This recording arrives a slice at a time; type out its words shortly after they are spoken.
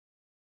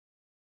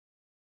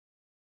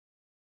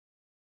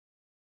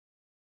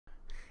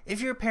If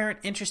you're a parent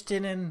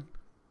interested in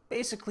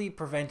basically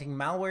preventing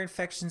malware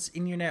infections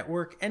in your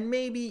network and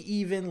maybe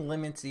even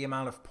limit the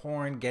amount of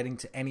porn getting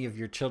to any of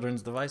your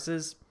children's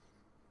devices,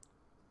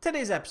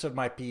 today's episode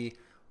might be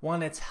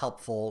one that's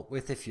helpful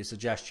with a few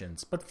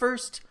suggestions. But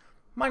first,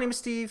 my name is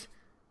Steve,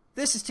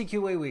 this is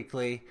TQA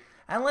Weekly,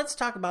 and let's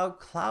talk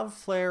about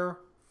Cloudflare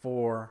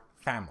for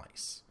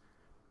families.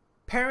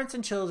 Parents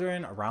and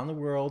children around the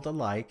world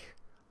alike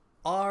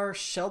are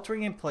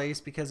sheltering in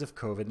place because of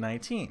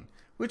COVID-19,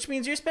 which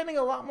means you're spending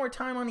a lot more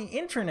time on the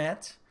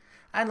internet,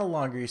 and the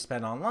longer you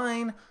spend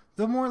online,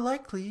 the more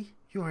likely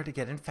you are to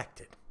get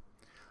infected.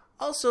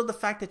 Also, the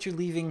fact that you're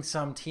leaving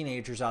some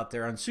teenagers out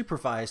there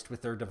unsupervised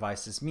with their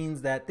devices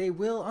means that they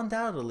will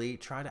undoubtedly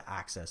try to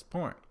access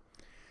porn.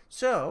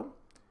 So,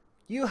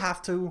 you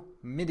have to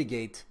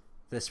mitigate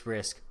this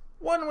risk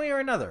one way or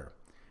another.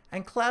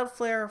 And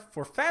Cloudflare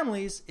for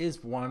families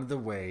is one of the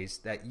ways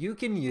that you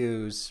can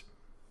use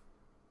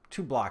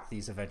to block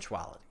these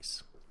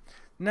eventualities.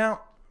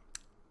 Now,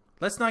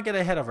 let's not get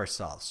ahead of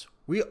ourselves.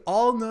 We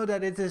all know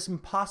that it is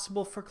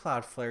impossible for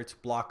Cloudflare to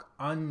block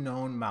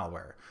unknown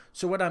malware.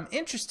 So what I'm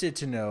interested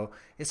to know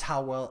is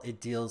how well it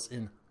deals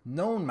in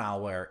known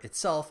malware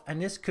itself,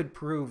 and this could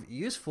prove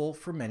useful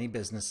for many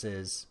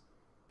businesses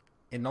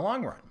in the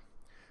long run.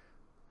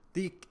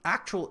 The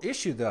actual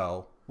issue,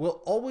 though,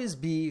 will always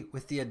be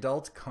with the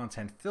adult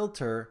content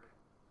filter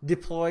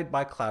deployed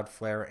by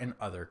Cloudflare and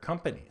other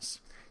companies.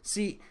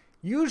 See,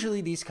 usually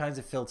these kinds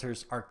of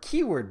filters are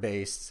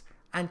keyword-based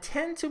and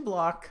tend to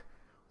block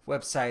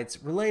websites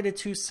related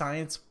to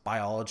science,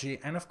 biology,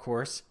 and of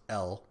course,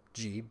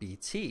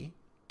 LGBTQ.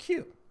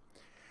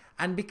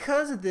 And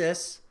because of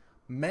this,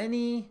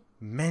 many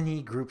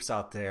groups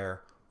out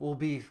there will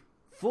be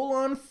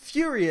full-on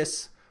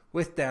furious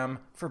with them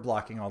for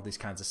blocking all these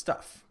kinds of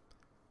stuff.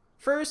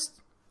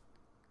 First,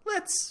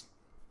 let's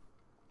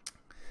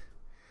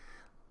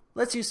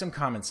use some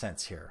common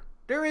sense here.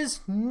 There is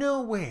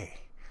no way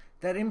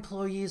that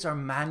employees are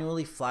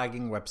manually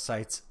flagging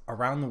websites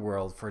around the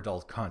world for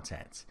adult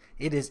content.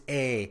 It is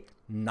A,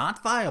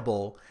 not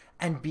viable,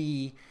 and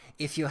B,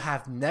 if you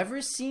have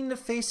never seen the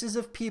faces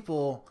of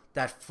people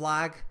that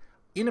flag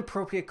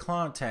inappropriate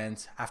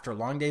content after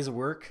long days of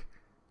work,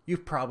 you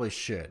probably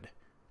should,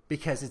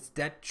 because it's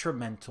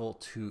detrimental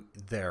to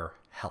their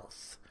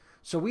health.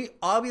 So we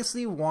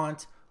obviously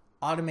want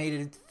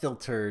automated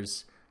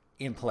filters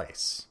in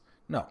place.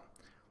 No,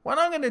 what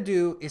I'm going to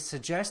do is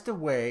suggest a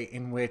way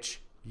in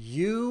which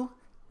you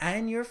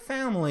and your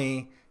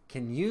family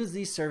can use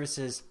these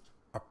services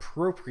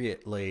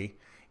appropriately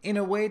in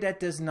a way that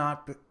does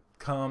not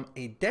become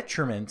a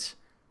detriment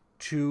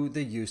to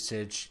the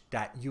usage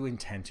that you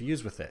intend to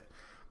use with it.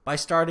 By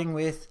starting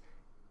with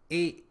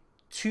a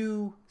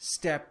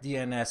two-step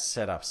DNS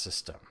setup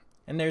system.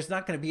 And there's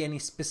not going to be any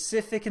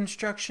specific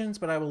instructions,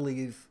 but I will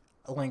leave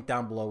a link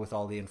down below with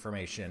all the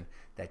information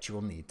that you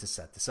will need to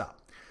set this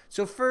up.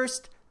 So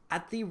first,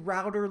 at the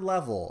router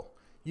level,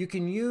 you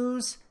can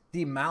use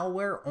the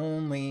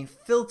malware-only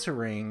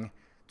filtering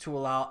to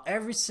allow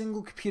every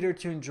single computer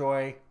to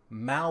enjoy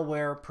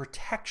malware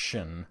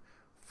protection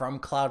from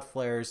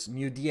Cloudflare's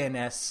new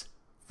DNS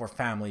for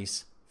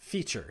families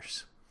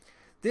features.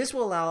 This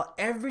will allow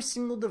every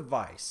single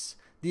device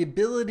the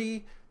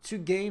ability to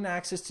gain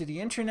access to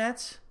the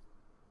internet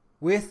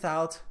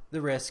without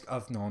the risk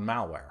of known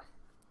malware.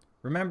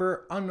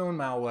 Remember, unknown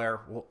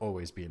malware will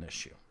always be an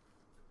issue.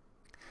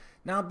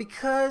 Now,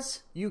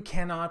 because you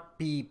cannot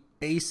be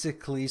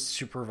basically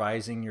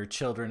supervising your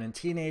children and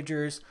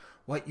teenagers,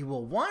 what you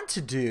will want to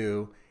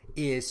do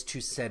is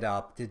to set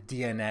up the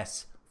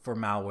DNS for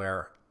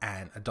malware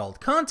and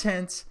adult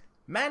content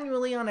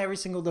manually on every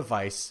single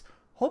device.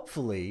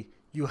 Hopefully,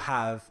 you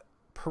have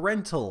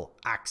parental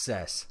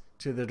access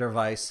to the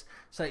device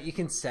so that you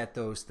can set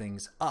those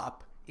things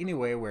up in a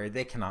way where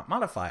they cannot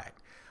modify it.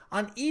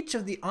 On each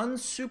of the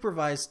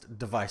unsupervised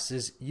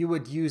devices, you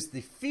would use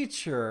the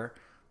feature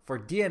for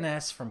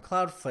DNS from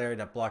Cloudflare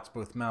that blocks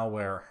both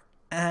malware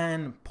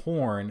and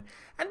porn,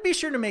 and be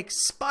sure to make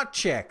spot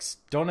checks.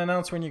 Don't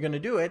announce when you're going to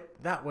do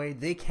it. That way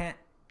they can't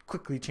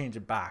quickly change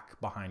it back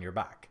behind your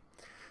back.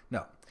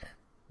 No.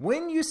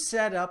 When you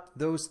set up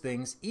those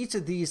things, each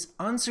of these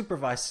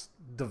unsupervised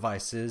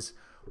devices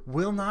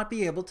will not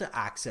be able to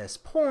access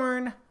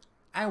porn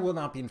and will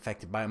not be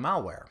infected by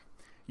malware.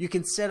 You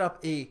can set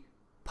up a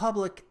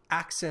public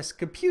access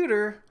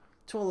computer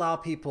to allow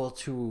people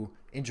to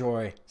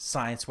enjoy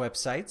science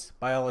websites,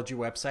 biology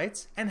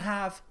websites, and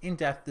have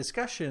in-depth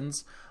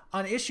discussions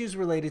on issues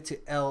related to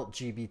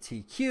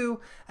LGBTQ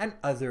and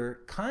other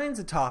kinds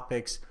of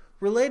topics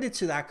related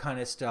to that kind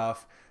of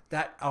stuff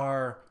that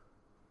are,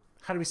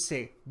 how do we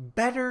say,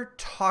 better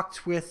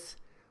talked with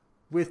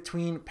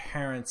between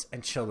parents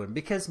and children,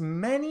 because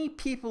many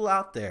people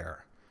out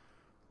there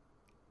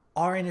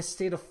are in a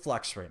state of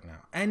flux right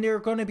now, and they're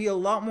going to be a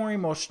lot more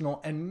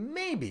emotional, and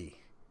maybe,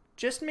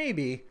 just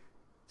maybe,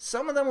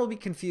 some of them will be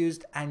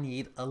confused and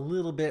need a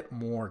little bit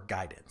more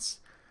guidance.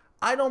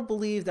 I don't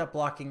believe that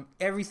blocking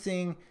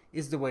everything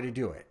is the way to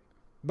do it,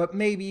 but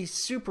maybe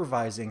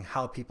supervising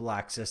how people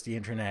access the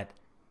internet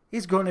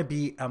is going to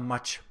be a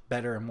much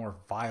better and more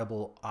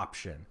viable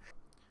option.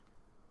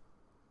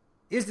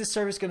 Is this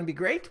service going to be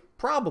great?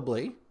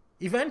 Probably.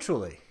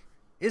 Eventually.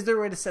 Is there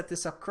a way to set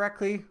this up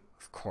correctly?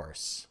 Of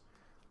course.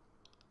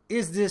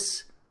 Is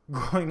this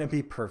going to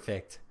be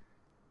perfect?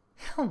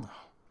 Hell no.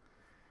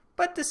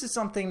 But this is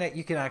something that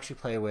you can actually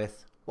play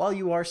with while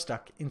you are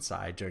stuck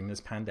inside during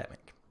this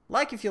pandemic.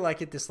 Like if you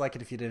like it, dislike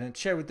it if you didn't,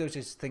 share with those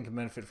who think can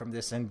benefit from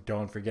this, and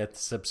don't forget to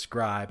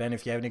subscribe. And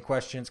if you have any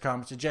questions,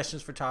 comments,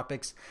 suggestions for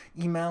topics,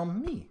 email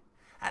me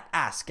at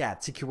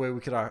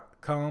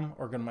ask@tqaweekly.com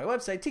or go to my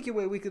website,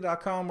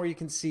 tqaweekly.com, where you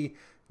can see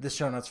the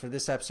show notes for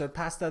this episode,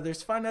 past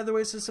others, find other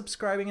ways of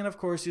subscribing, and of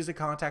course use the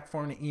contact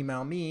form to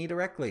email me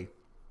directly.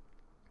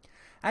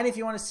 And if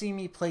you want to see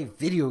me play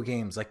video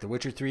games like The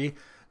Witcher 3,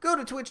 go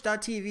to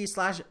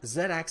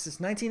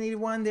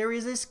twitch.tv/zaxis1981. There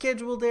is a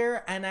schedule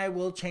there, and I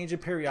will change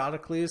it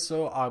periodically,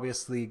 so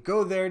obviously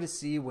go there to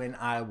see when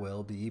I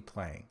will be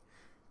playing.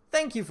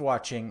 Thank you for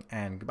watching,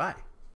 and goodbye.